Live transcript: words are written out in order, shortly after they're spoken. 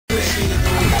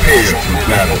Prepare for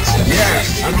battle.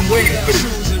 Yeah, I've been waiting for this.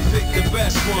 The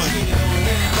best one.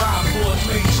 5, 4,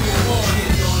 3, 2, 1.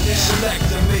 Select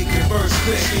and make your first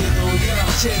pick.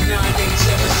 10, 9, 8,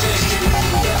 7, 6.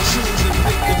 Choose and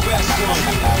pick the best one.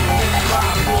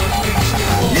 5, 4, 3, 2,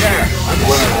 1. Yeah,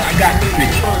 I got the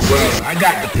picture. I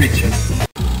got the picture.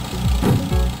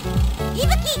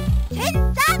 Ibuki,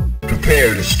 TenRUN.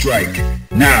 Prepare to strike.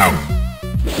 Now.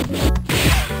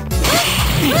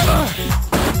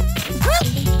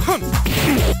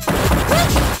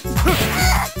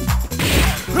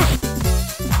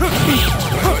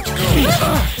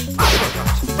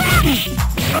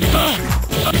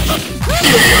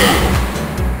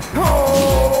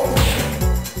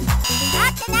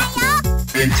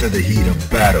 Into the heat of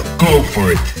battle. Go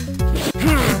for it.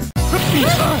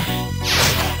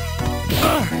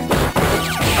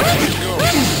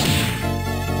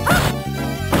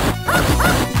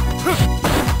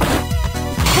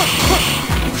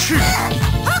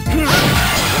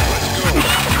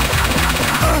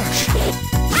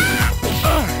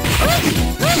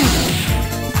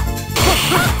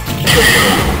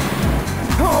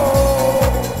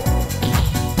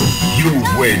 You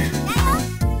win.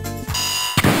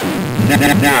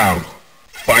 Now,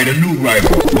 find a new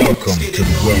rival. Welcome to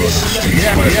the world of the street.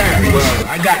 Yeah, well,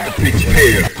 I got the picture.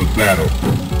 Prepare for battle.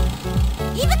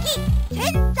 Ibuki,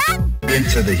 TenRUN.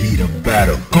 Into the heat of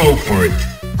battle. Go for it.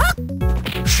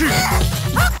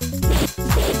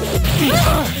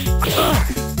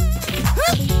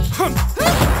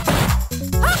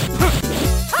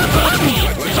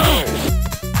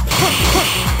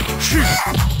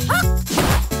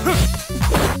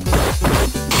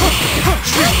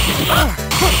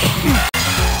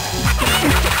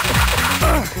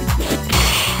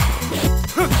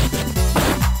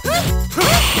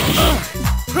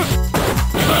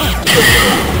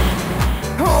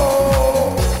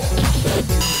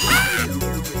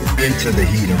 Into the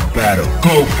heat of battle.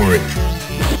 Go for it.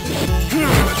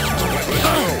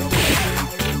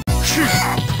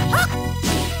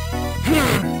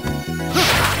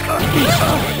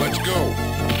 Let's go.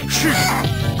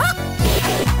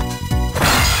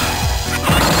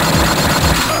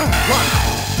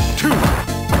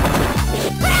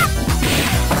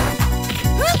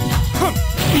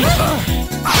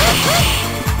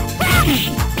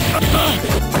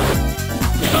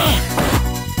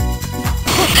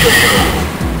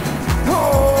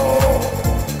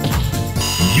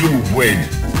 You win.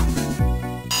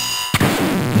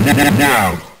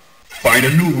 Now, find a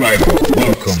new rival.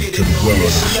 Welcome to the world of the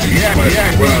street.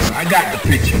 Yeah, well, I got the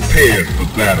picture. Prepare for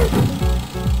battle.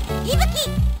 Ibuki,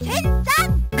 TenRUN.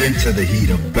 Into the heat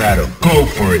of battle. Go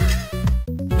for it.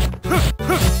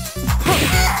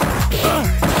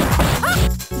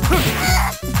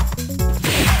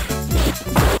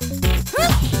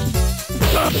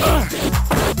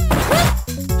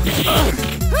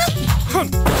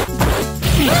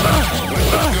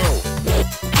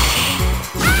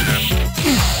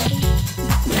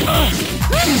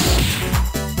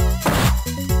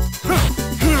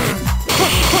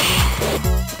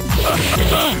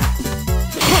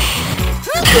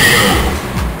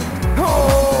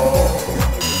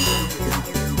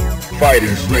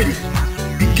 Fighters ready.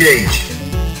 Engage.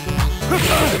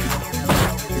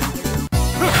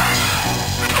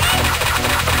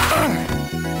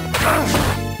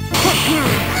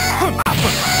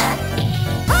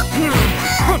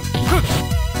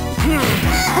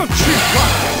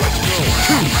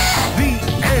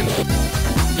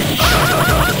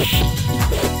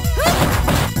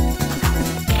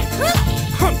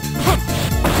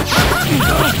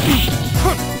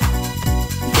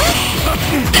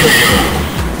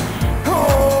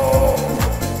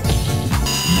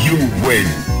 You win.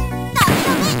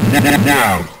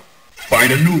 Now,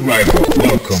 find a new rival.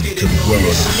 Welcome to the world of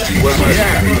the street.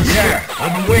 Yeah,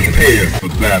 I've been waiting. Prepare for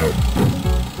battle.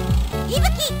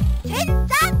 Ibuki,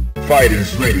 TenRUN.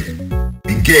 Fighters ready.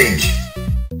 Engage.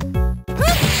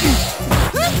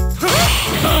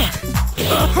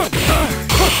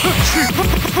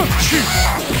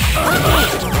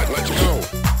 Let's go.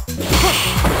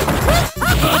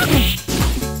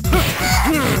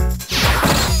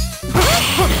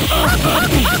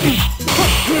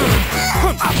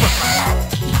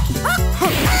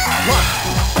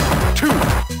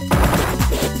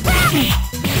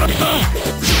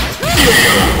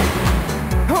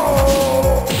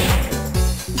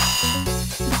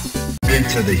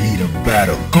 Into the heat of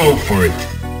battle. Go for it.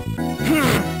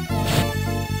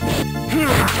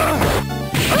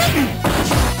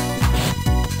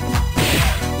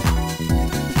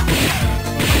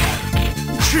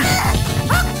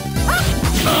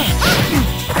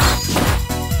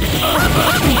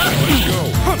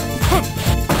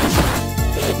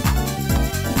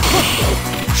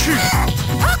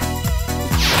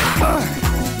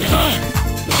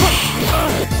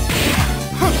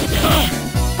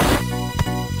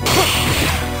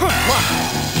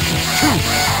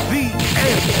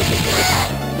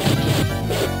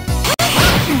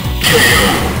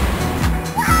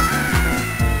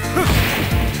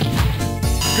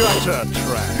 Gutter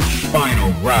trash.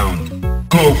 Final round.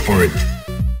 Go for it.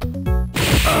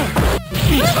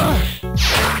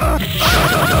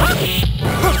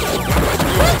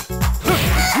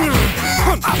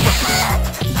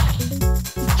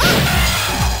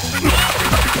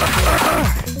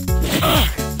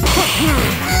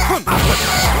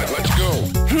 Let's go.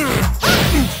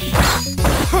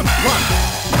 1,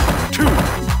 2.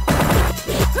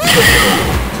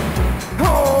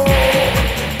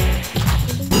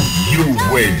 You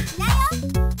win.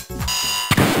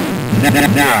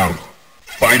 Now,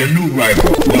 find a new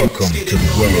rival. Welcome to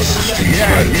the world of street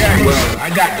fighting. Yeah, well, I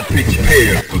got the pitch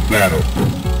prepared for battle.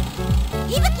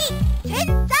 Ibuki,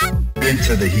 TenRUN.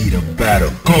 Into the heat of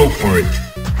battle. Go for it.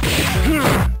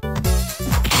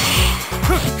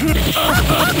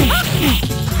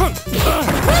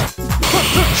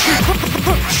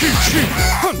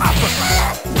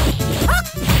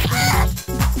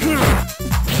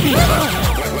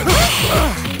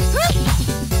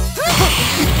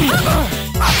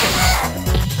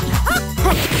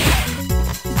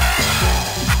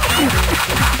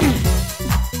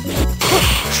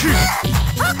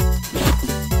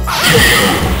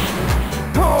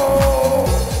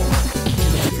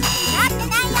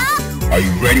 Are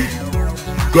you ready?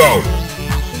 Go!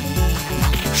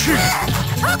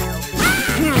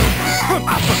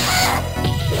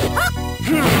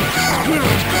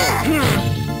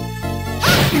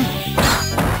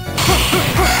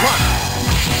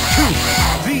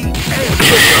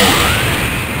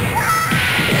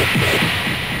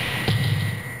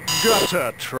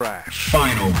 Gutter trash.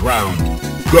 Final round.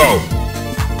 Go!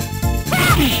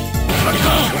 Let's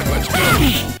go.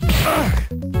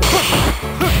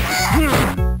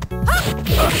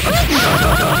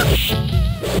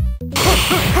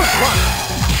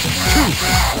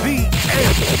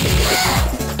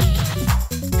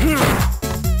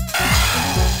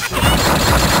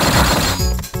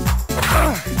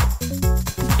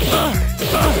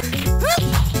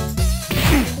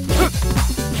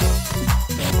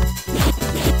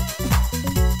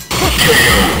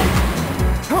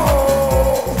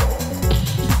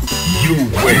 You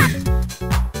win.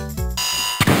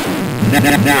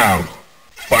 Now,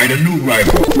 find a new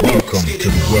rival. Welcome to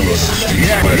the world of street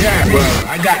fighting. Yeah, well,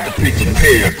 I got the pitch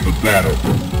prepared for battle.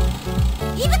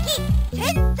 Ibuki,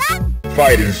 TenRUN.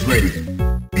 Fighters ready.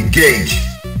 Engage.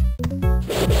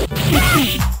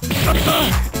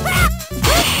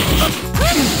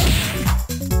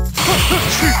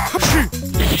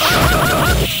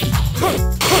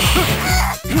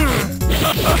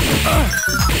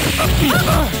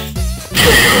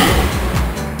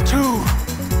 Too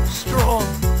strong.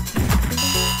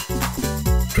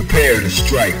 Prepare to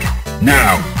strike.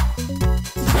 Now.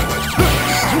 Let's go.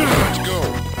 Let's go.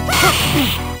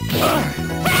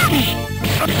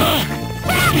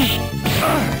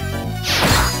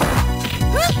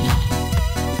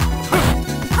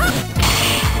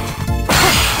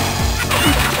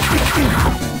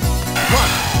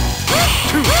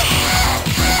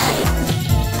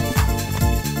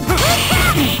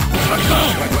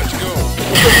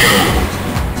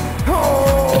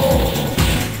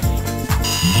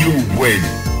 You win.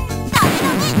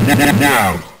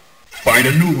 Now, find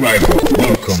a new rival.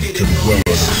 Welcome to the world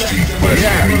of street fighting.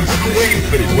 Yeah, I've been waiting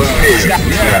for this.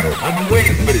 Battle. I've been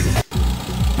waiting for this.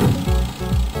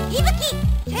 Ibuki,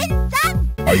 TenRUN.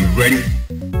 Are you ready?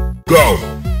 Go!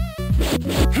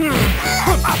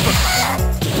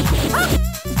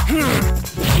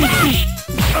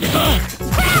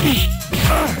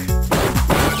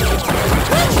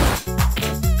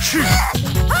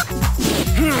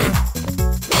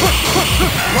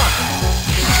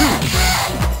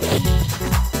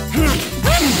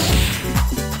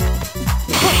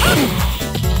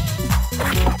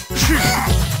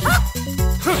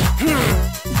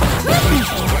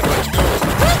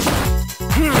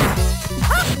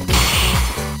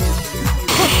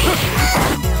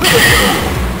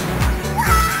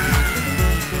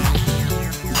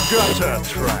 Gutter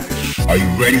trash. Are you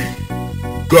ready?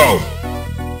 Go!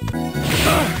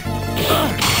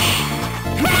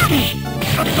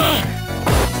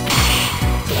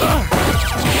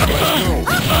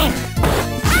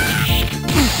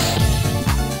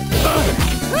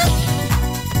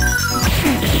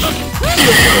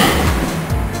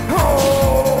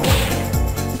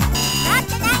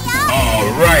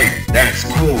 Alright, that's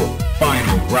cool.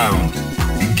 Final round.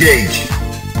 Engage.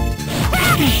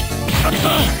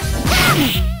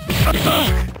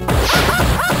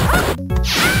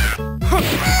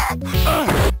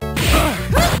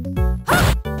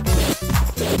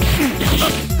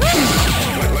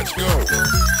 Let's go.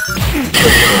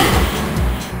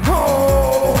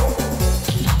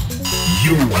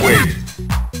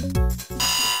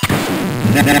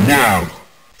 Now,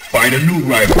 find a new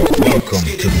rival. Welcome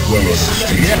to the world of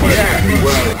street fighting.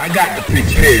 Well, I got the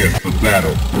prepared for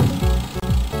battle.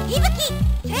 Ibuki,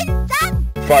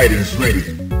 TenRUN. Fighters ready.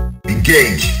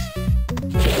 Engage.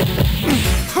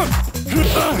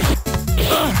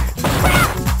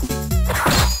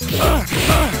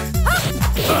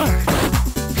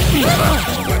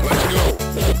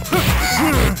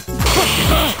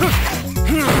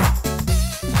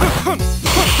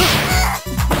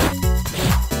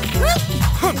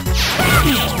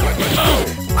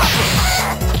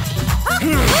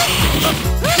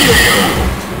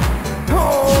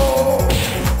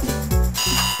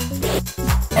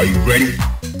 Are you ready?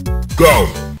 Go!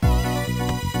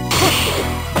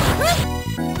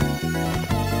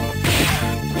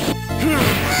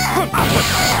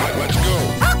 Let's go.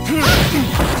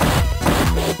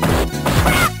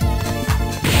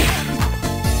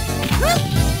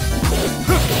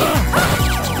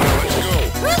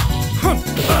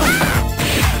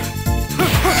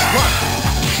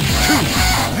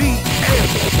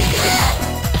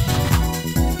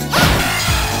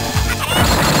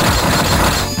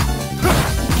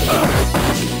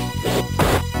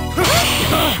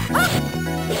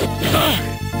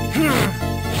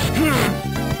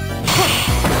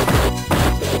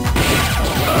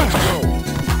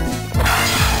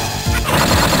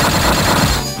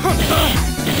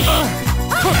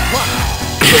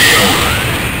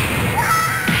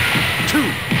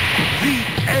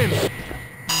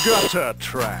 Gutter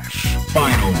trash.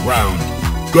 Final round.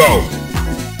 Go!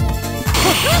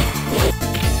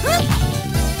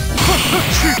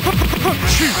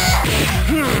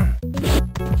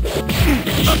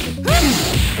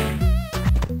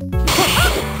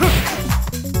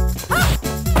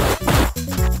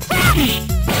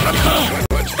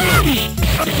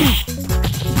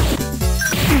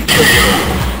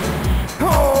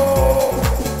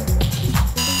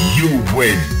 You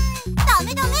win. ダ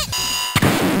メダメ。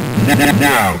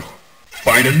 Now,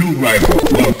 find a new rival.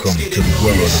 Welcome to the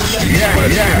world of street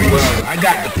fighting. Well, I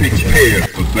got the prepared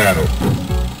for battle.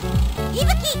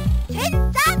 Ibuki,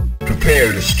 TenRUN.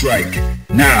 Prepare to strike.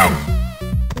 Now.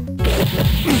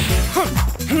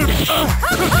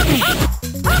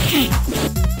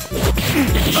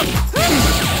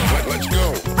 Let's go.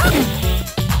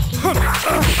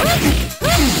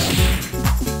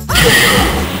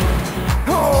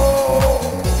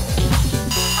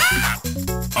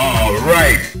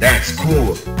 Alright, that's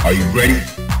cool. Are you ready?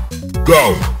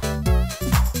 Go!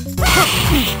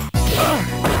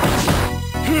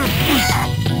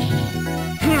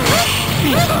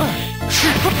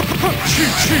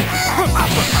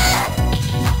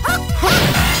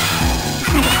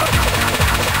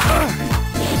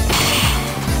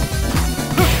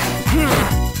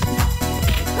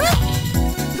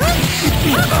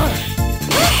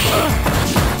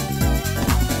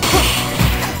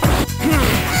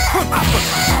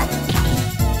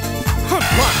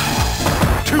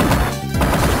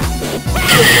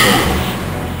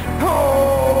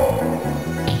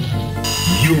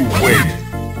 You win.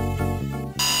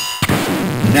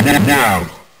 Now,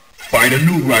 find a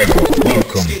new rival.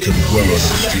 Welcome to the world of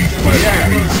street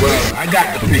fighting. Well, I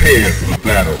got the prepared for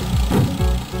battle.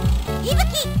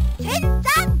 Ibuki,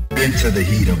 TenRUN. Into the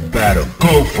heat of battle.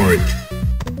 Go for it.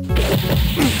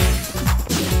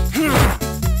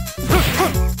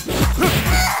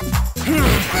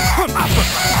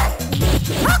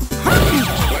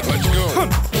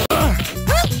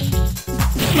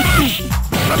 Let's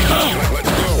go.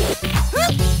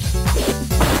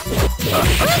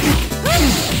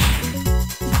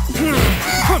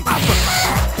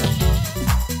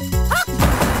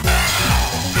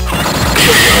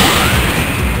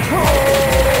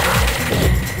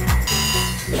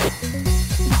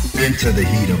 Into the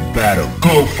heat of battle.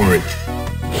 Go for it.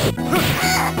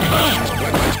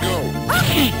 Let's go.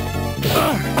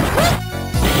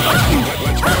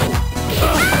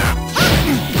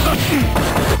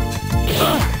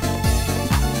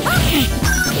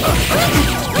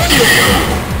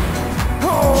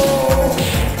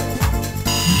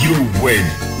 You win.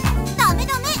 ダメ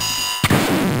ダメ。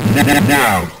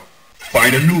 Now,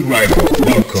 find a new rival.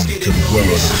 Welcome to the world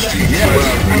of street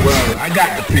fighting. Well, I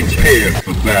got the prepared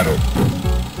for battle.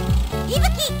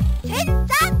 Ibuki,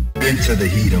 TenRUN. Into the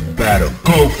heat of battle.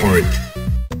 Go for it.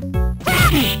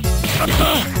 Let's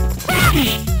go.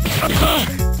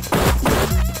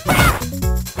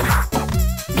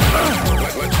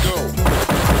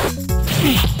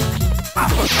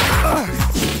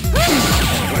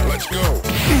 Let's go.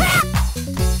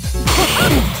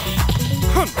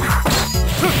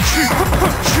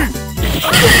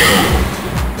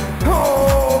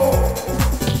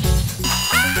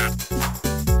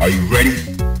 Are you ready?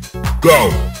 Go!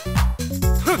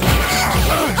 Let's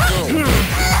go.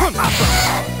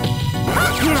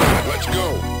 Let's go. Let's go.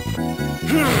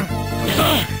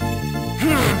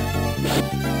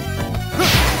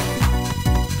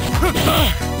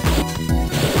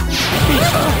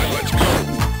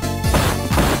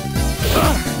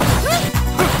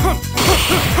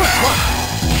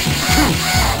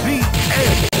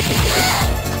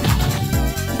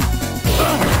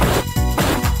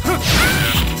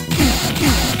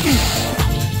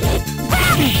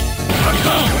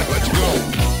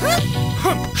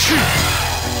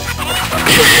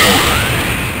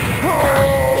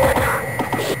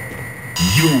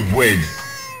 You win.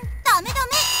 ダメダ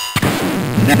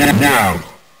メ Now,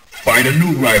 find a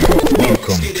new rival.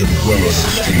 Welcome to the world of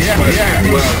Street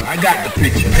Fighter. Well, I got the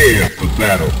picture. Prepare for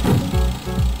battle.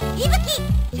 いぶき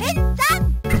TenRUN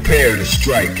Prepare to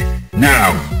strike.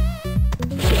 Now.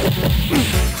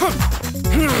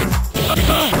 Let's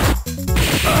go.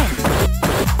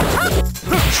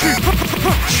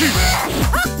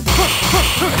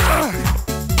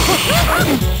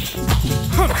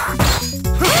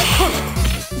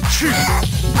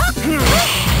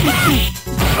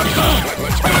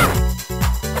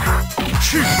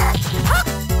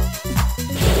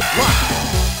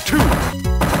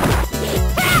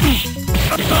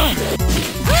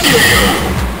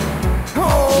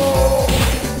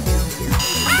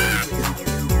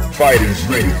 Fighters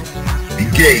ready.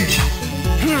 Engage.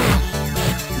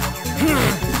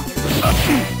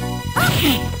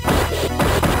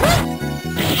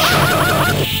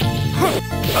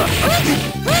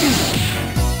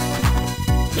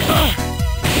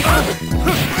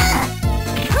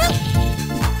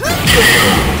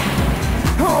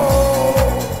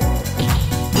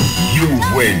 You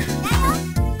win.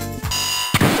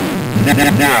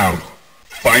 Now,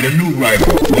 find a new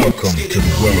rival. Welcome to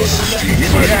the world of Street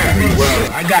Fighter.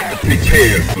 Well, I got the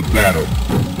picture. Prepare for battle.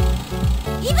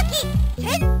 いぶき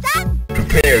TenRUN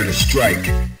Prepare to strike.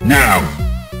 Now.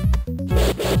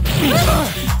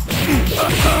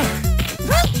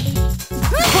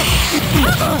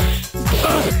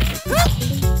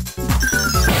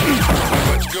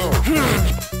 Let's go.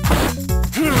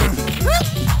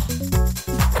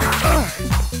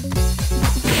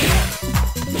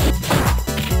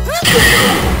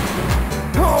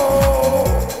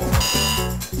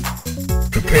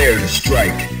 Prepare to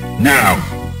strike. Now.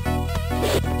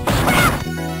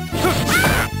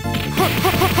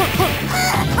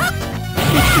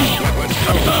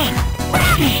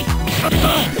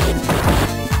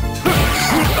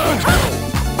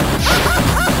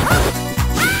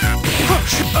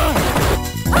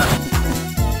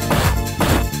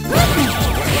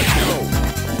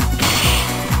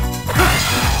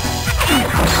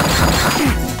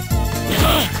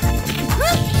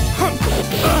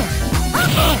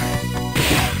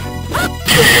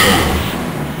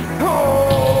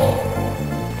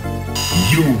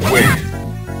 You win.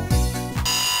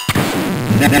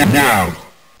 Now,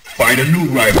 find a new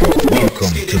rival.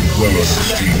 Welcome to the world of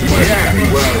Street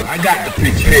Fighter. Well, I got the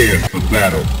picture. Prepare for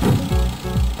battle.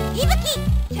 いぶき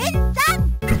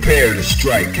TenRUN Prepare to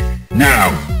strike.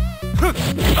 Now.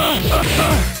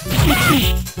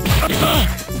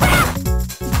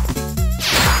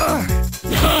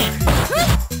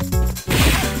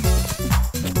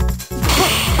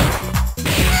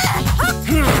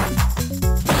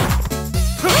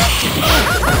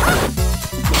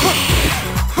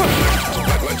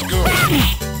 Let's go. Let's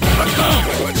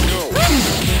go.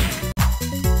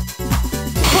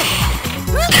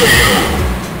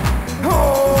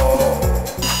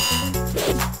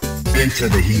 Into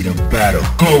the heat of battle.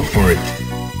 Go for it.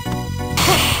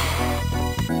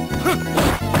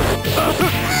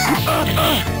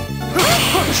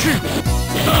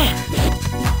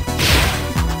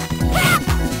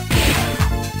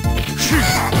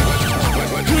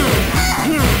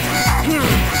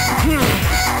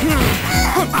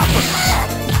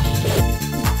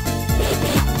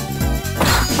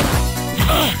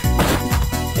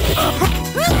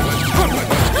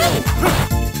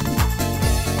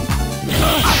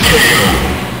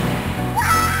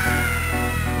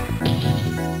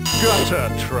 Gutter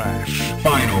trash.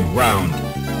 Final round.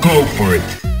 Go for it.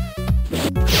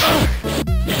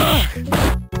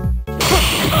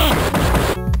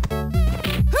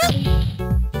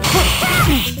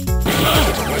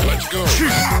 Let's go.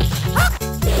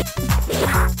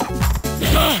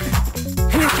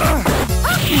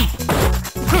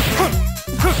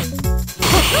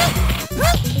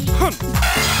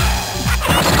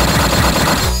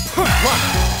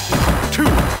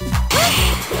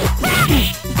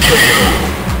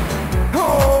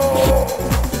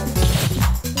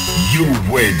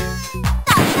 win.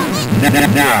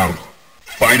 Now,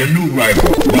 find a new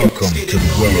rival. Welcome to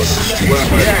the world of Street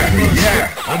Fighter 3.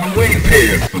 Yeah, I'm waiting.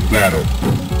 Prepare for battle.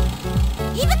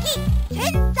 Ibuki,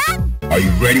 TenRUN. Are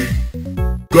you ready?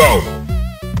 Go!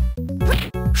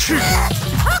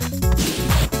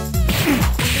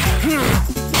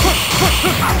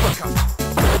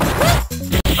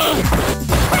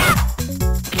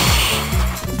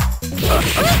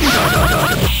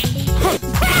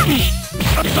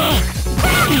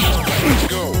 Let's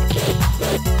go.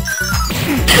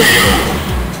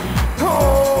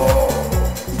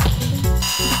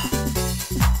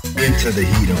 Into the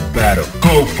heat of battle.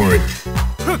 Go for it!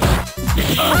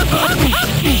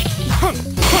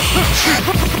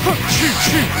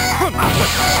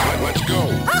 Let's go.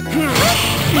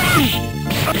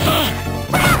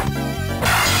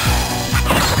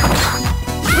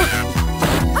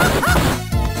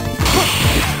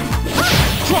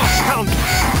 Cross counter.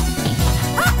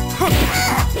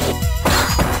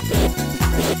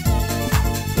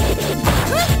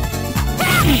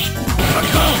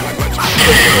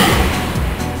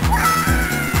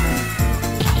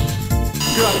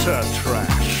 Gutter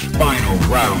trash. Final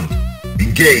round.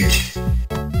 Engage.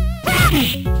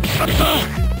 Let's go.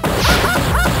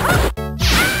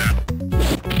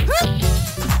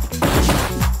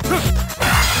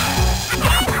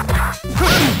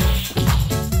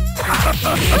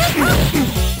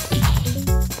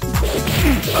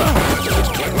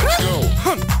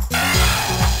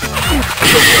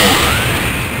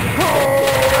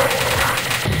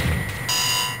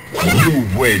 You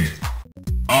win.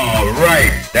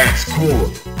 Alright, that's cool.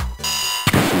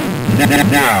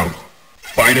 Now,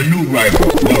 find a new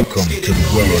rival. Welcome to the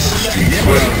world of Street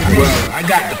Fighter. Well, I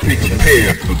got the picture.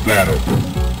 Prepare for battle.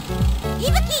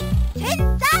 Ibuki,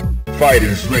 TenRUN.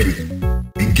 Fighters ready.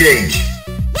 Engage.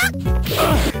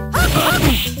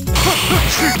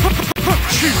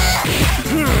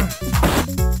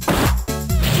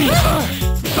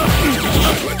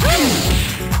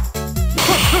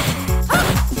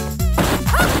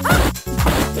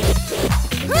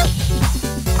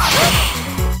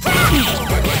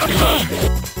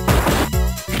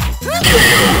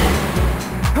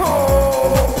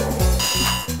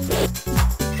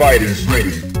 Fighters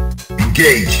ready.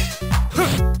 Engage.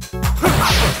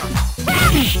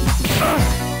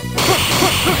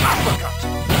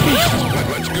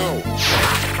 Let's go.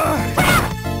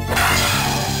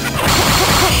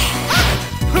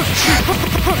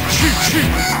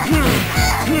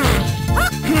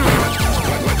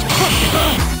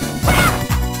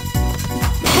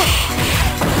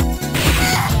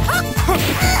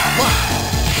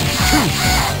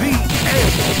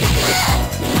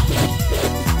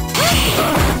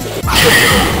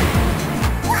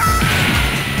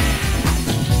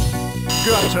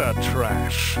 Gutter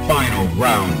trash. Final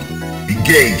round.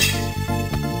 Engage.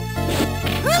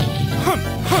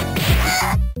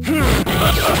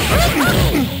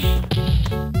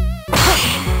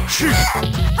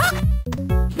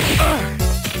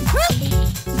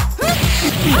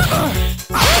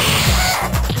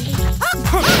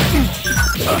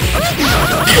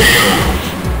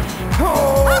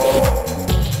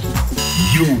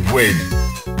 You win.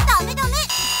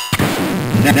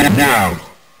 Now,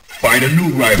 find a new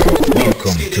rival.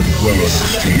 Welcome to the world of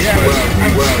Street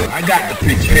Fighter. Well, I got the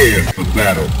picture. Prepare for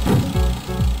battle.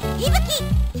 Ibuki,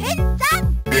 TenRUN.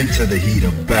 Into the heat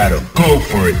of battle. Go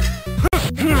for it.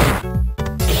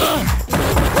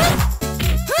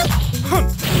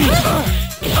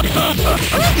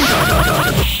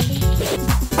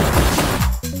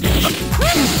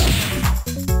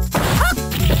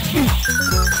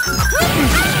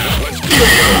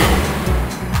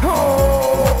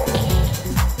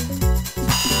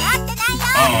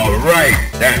 Alright,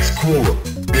 that's cool.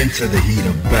 Into the heat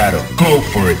of battle. Go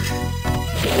for it.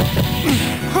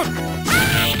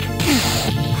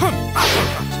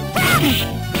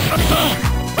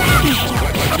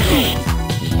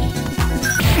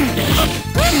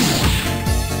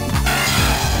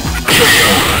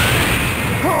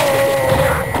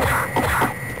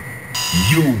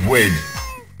 You win.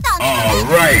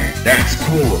 Alright, that's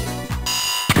cool.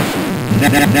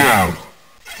 Now,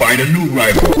 find a new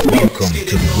rival. Welcome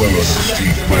to the world of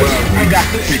Street Fighter. Well, I got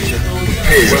the picture.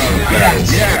 Prepare for battle.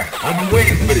 Yeah, I've been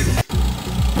waiting for this.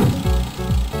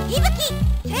 Ibuki,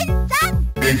 TenRUN.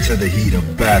 Into the heat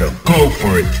of battle. Go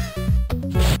for it.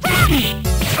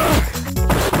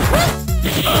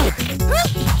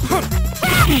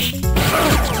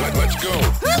 Let's go.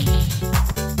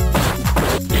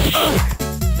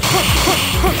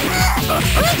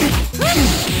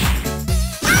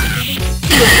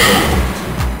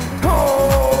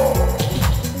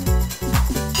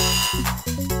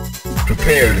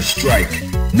 Prepare to strike.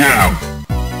 Now.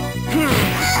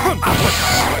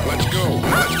 Let's go.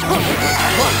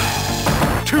 One,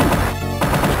 two.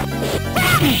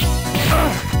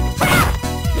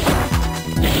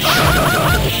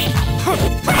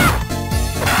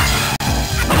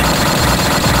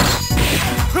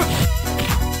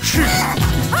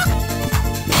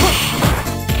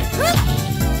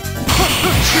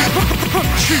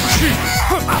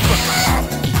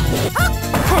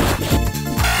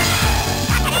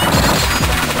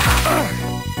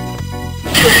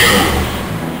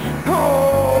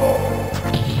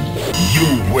 You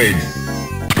win.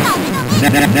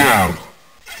 Now,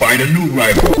 find a new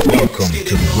rival. Welcome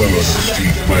to the world of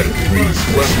Street Fighter 3.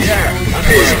 Well,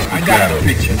 yeah, I got a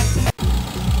picture.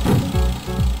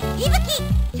 Ibuki,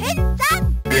 TenRUN.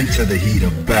 Into the heat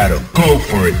of battle. Go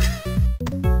for it.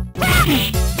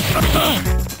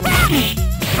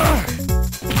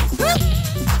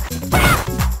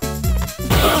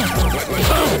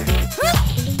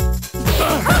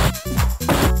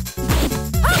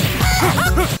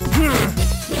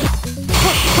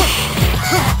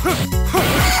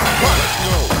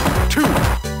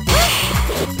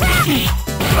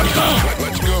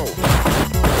 Let's go.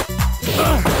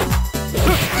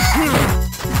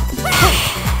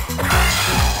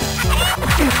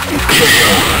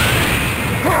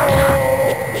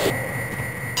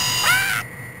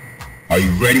 Are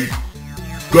you ready?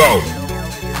 Go!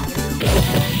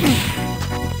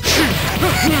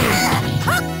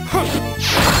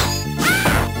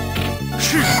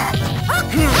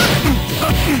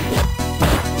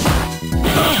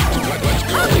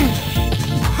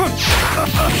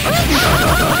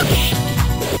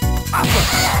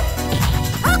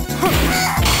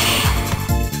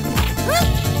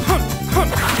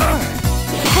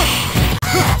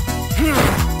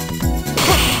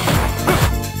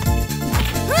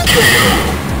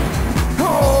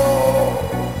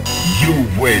 You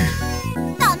win.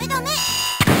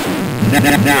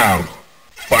 Now,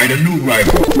 find a new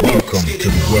rival. Welcome to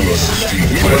the world of Street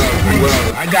Fighter 3.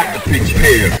 Well, I got the picture.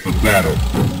 Prepare for battle.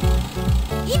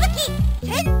 Ibuki,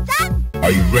 TenRUN.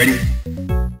 Are you ready?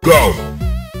 Go!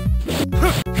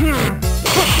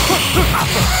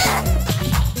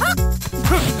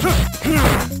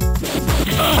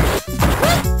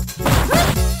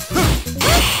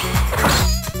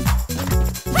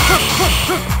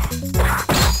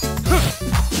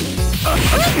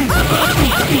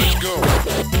 Let's go.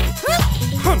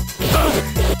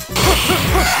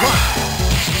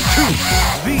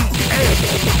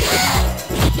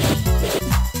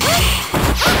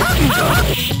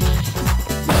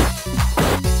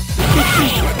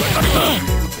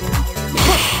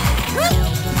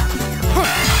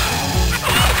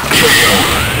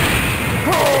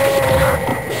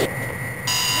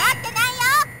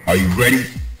 Are you ready?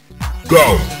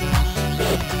 Go!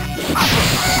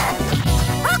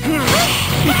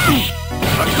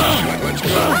 Let's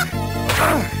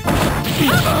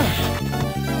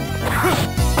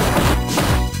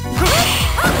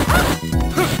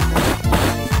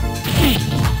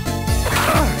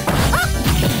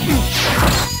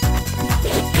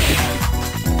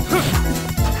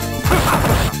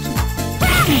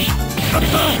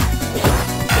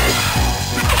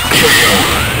go.